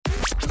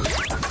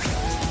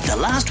The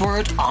last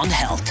word on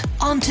health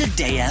on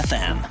Today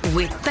FM.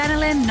 With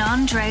Benelin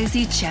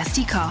non-drowsy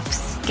chesty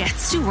coughs.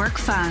 Gets to work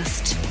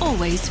fast.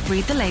 Always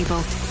read the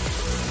label.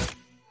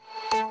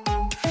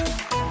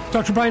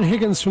 Dr. Brian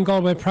Higgins from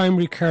Galway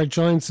Primary Care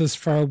joins us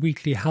for our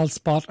weekly health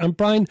spot. And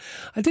Brian,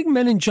 I think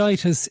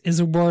meningitis is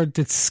a word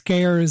that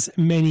scares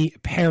many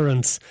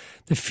parents.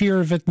 The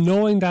fear of it,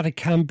 knowing that it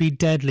can be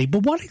deadly.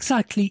 But what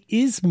exactly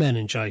is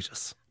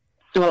meningitis?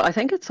 Well, I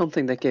think it's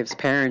something that gives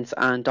parents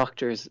and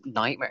doctors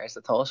nightmares,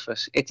 the thought of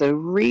it. It's a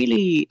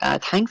really,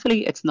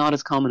 thankfully, it's not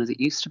as common as it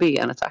used to be,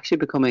 and it's actually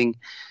becoming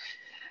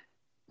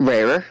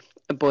rarer,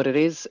 but it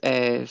is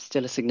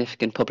still a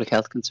significant public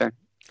health concern.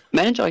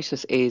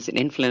 Meningitis is an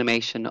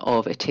inflammation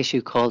of a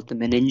tissue called the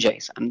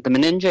meninges. And the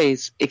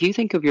meninges, if you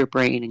think of your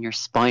brain and your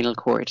spinal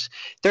cord,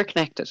 they're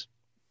connected.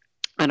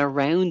 And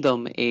around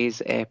them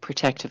is a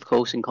protective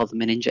coating called the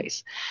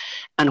meninges.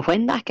 And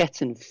when that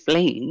gets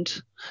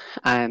inflamed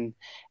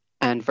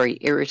and very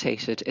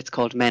irritated, it's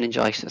called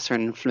meningitis, or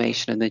an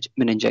inflammation in the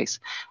meninges.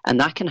 And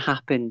that can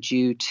happen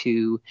due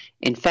to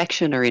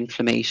infection or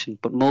inflammation,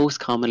 but most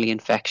commonly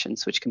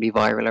infections, which can be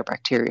viral or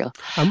bacterial.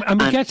 And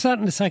we'll get to that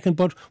in a second,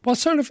 but what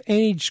sort of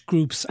age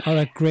groups are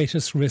at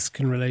greatest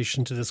risk in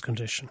relation to this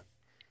condition?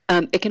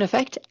 It can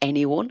affect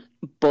anyone,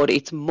 but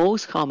it's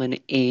most common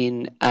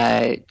in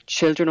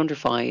children under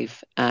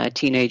 5,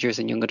 teenagers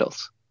and young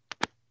adults.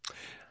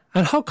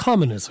 And how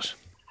common is it?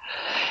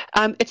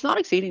 It's not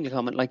exceedingly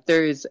common.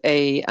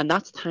 And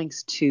that's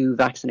thanks to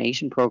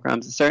vaccination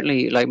programs.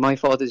 Certainly, like my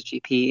father's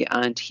GP,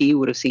 and he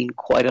would have seen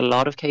quite a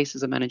lot of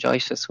cases of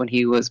meningitis when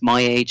he was my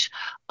age.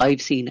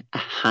 I've seen a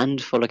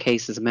handful of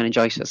cases of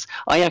meningitis.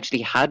 I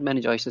actually had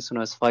meningitis when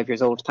I was 5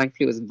 years old.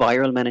 Thankfully, it was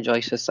viral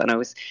meningitis, and I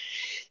was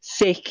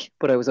sick,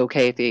 but I was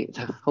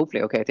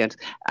hopefully okay at the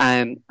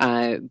end.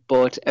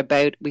 But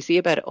we see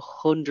about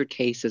 100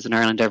 cases in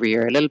Ireland every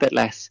year, a little bit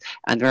less,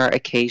 and there are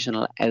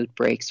occasional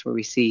outbreaks where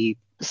we see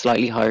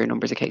slightly higher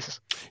numbers of cases.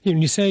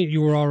 You say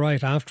you were all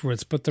right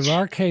afterwards, but there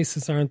are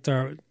cases, aren't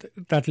there,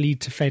 that lead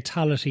to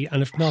fatality,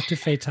 and if not to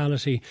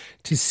fatality,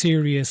 to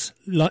serious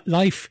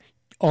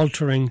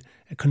life-altering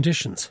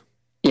conditions?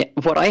 Yeah,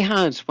 what I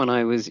had when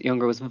I was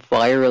younger was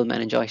viral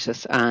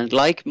meningitis, and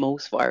like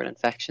most viral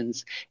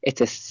infections, it's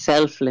a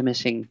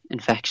self-limiting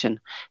infection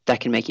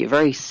that can make you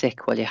very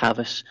sick while you have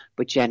it,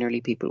 but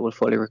generally people will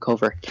fully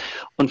recover.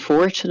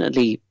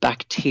 Unfortunately,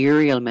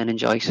 bacterial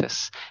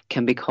meningitis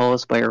can be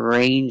caused by a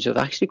range of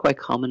actually quite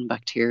common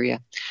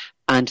bacteria,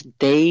 and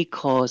they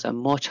cause a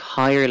much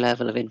higher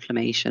level of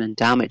inflammation and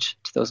damage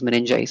to those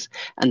meninges,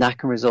 and that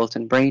can result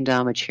in brain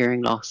damage,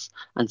 hearing loss,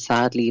 and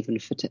sadly even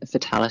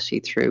fatality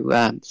through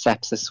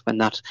sepsis when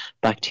that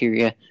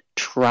bacteria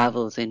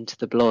travels into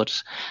the blood.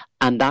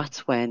 And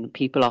that's when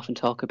people often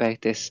talk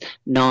about this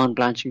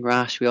non-blanching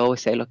rash. We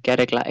always say, look,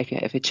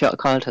 if a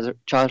child has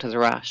a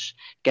rash,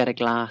 get a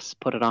glass,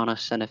 put it on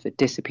it, and if it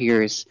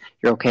disappears,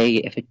 you're okay.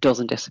 If it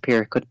doesn't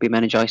disappear, it could be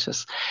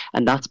meningitis.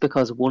 And that's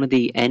because one of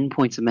the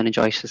endpoints of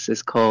meningitis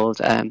is called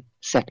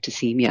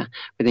septicemia,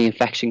 where the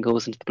infection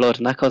goes into the blood,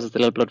 and that causes the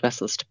little blood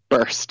vessels to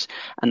burst,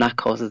 and that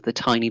causes the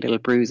tiny little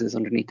bruises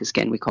underneath the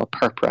skin we call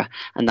purpura,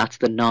 and that's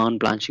the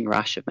non-blanching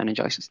rash of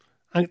meningitis.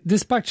 And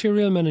this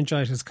bacterial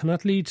meningitis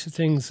cannot lead to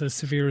things as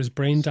severe as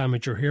brain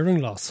damage or hearing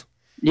loss.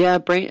 Yeah,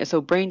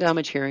 brain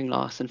damage, hearing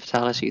loss, and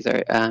fatalities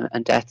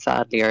and death,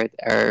 sadly,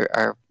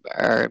 are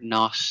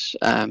not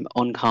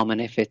uncommon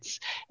if it's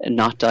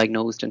not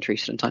diagnosed and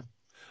treated in time.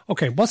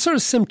 Okay, what sort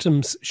of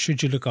symptoms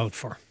should you look out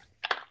for?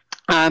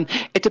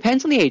 It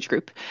depends on the age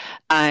group.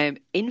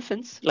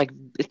 Infants, like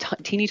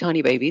teeny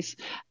tiny babies,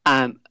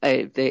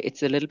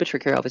 it's a little bit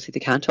trickier. Obviously,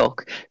 they can't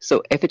talk.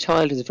 So if a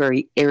child is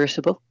very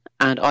irritable,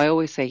 and I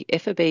always say,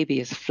 if a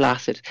baby is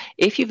flaccid,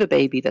 if you have a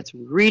baby that's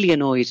really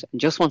annoyed and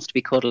just wants to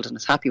be cuddled and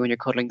is happy when you're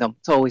cuddling them,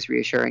 it's always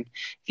reassuring.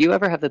 If you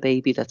ever have a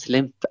baby that's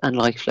limp and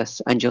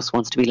lifeless and just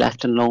wants to be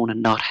left alone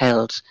and not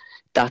held,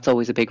 that's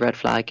always a big red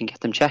flag, and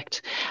get them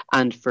checked.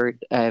 And for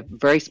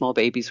very small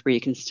babies where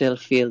you can still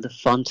feel the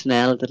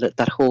fontanelle,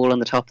 that hole on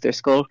the top of their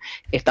skull,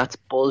 if that's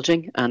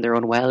bulging and they're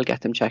unwell,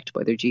 get them checked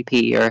by their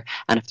GP,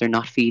 and if they're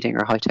not feeding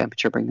or high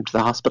temperature, bring them to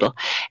the hospital.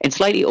 In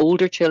slightly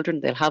older children,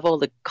 they'll have all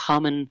the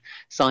common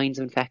signs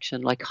of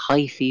infection like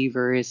high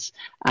fevers,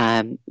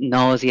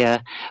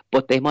 nausea,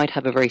 but they might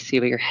have a very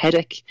severe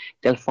headache.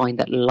 They'll find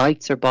that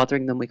lights are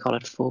bothering them. We call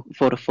it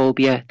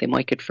photophobia. They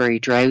might get very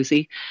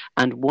drowsy.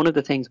 And one of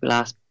the things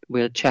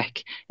we'll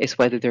check is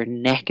whether their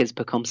neck has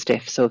become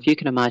stiff. So if you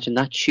can imagine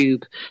that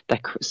tube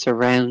that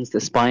surrounds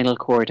the spinal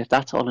cord, if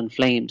that's all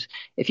inflamed,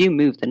 if you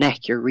move the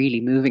neck, you're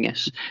really moving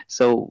it.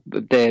 So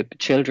the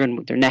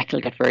children, their neck will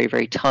get very,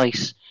 very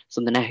tight,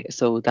 so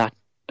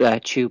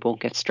that tube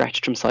won't get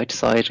stretched from side to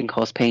side and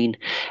cause pain.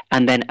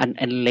 And then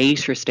in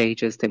later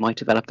stages, they might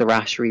develop the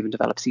rash or even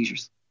develop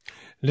seizures.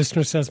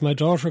 Listener says, my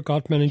daughter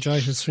got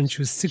meningitis when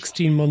she was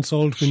 16 months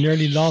old. We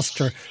nearly lost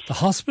her. The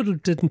hospital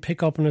didn't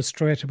pick up on it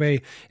straight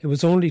away. It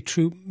was only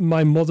through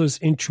my mother's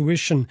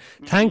intuition.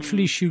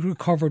 Thankfully, she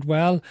recovered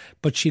well,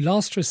 but she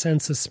lost her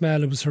sense of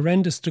smell. It was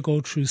horrendous to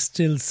go through,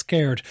 still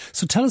scared.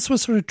 So tell us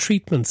what sort of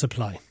treatments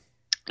apply.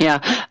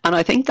 Yeah, and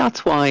I think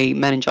that's why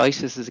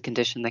meningitis is a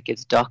condition that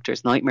gives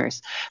doctors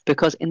nightmares,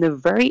 because in the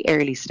very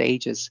early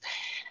stages,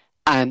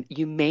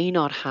 you may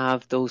not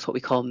have those what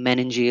we call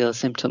meningeal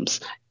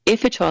symptoms.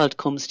 If a child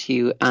comes to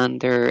you and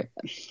they're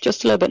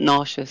just a little bit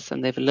nauseous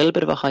and they've a little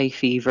bit of a high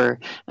fever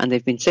and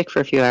they've been sick for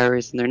a few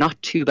hours and they're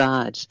not too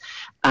bad,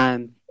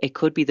 it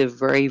could be the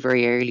very,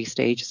 very early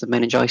stages of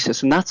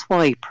meningitis. And that's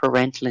why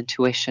parental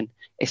intuition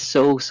is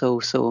so, so,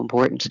 so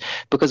important.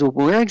 Because when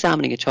we're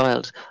examining a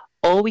child,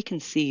 all we can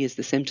see is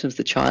the symptoms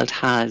the child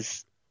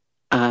has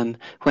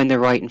when they're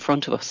right in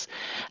front of us.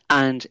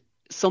 And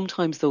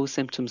sometimes those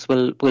symptoms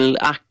will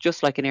act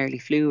just like an early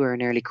flu or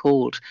an early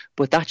cold,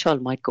 but that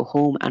child might go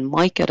home and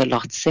might get a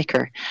lot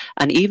sicker.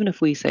 And even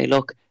if we say,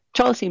 look,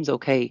 child seems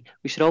okay,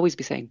 we should always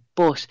be saying,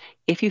 but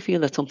if you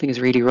feel that something is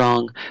really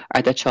wrong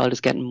or that child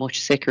is getting much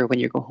sicker when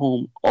you go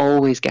home,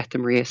 always get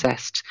them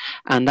reassessed.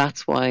 And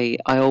that's why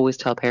I always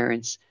tell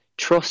parents,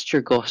 trust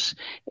your gut.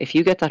 If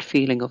you get that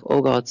feeling of,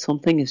 oh God,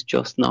 something is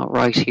just not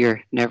right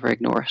here, never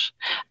ignore it.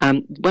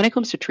 When it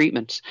comes to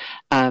treatment,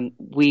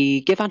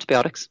 we give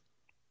antibiotics.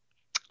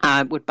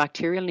 With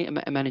bacterial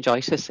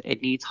meningitis,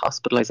 it needs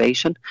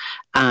hospitalisation,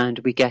 and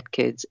we get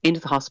kids into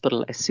the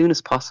hospital as soon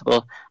as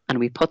possible, and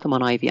we put them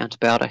on IV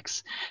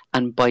antibiotics.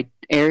 And by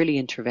early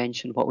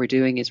intervention, what we're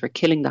doing is we're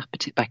killing that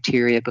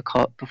bacteria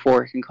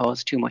before it can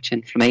cause too much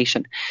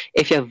inflammation.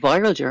 If you have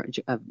viral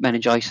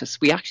meningitis,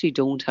 we actually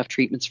don't have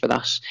treatments for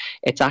that.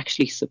 It's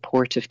actually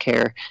supportive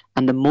care.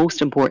 And the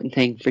most important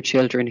thing for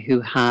children who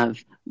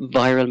have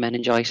viral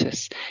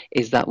meningitis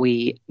is that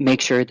we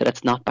make sure that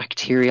it's not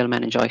bacterial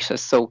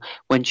meningitis. So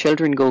when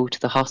children go to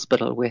the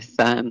hospital with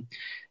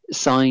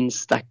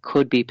signs that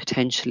could be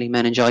potentially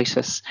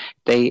meningitis,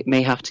 they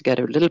may have to get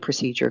a little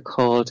procedure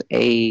called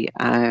a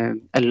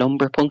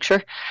lumbar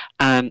puncture.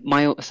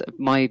 My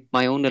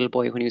own little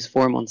boy, when he was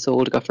 4 months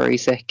old, got very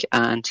sick,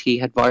 and he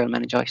had viral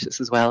meningitis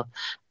as well.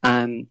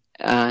 And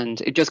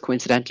it just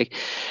coincidentally.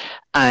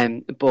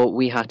 But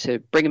we had to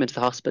bring him into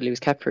the hospital. He was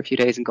kept for a few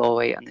days in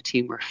Galway, and the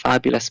team were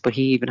fabulous. But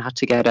he even had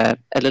to get a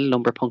little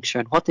lumbar puncture.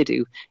 And what they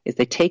do is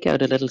they take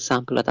out a little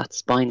sample of that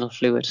spinal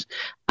fluid,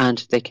 and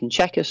they can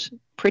check it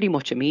pretty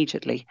much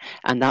immediately.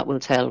 And that will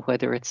tell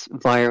whether it's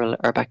viral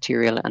or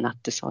bacterial, and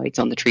that decides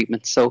on the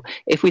treatment. So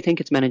if we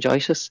think it's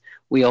meningitis,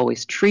 we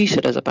always treat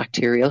it as a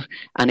bacterial.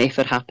 And if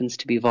it happens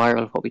to be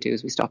viral, what we do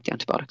is we stop the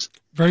antibiotics.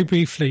 Very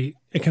briefly,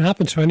 it can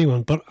happen to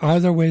anyone, but are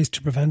there ways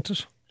to prevent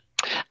it?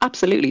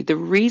 Absolutely. The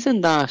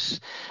reason that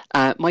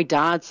my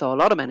dad saw a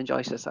lot of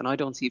meningitis and I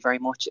don't see very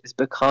much is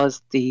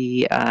because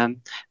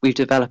we've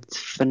developed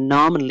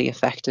phenomenally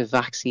effective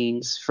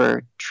vaccines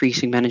for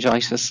treating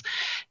meningitis.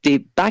 The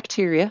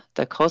bacteria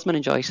that cause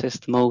meningitis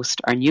the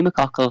most are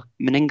pneumococcal,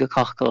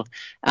 meningococcal,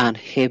 and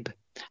Hib,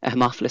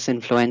 Haemophilus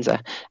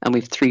influenza. And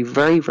we've 3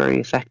 very, very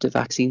effective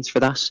vaccines for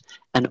that,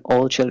 and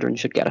all children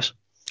should get it.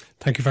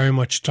 Thank you very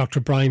much,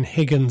 Dr. Brian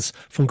Higgins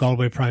from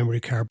Galway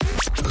Primary Care.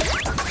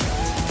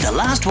 The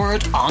last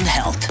word on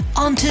health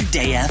on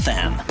Today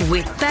FM.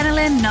 With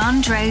Benylin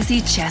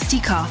non-drowsy chesty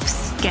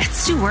coughs.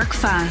 Gets to work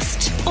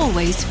fast.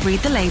 Always read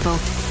the label.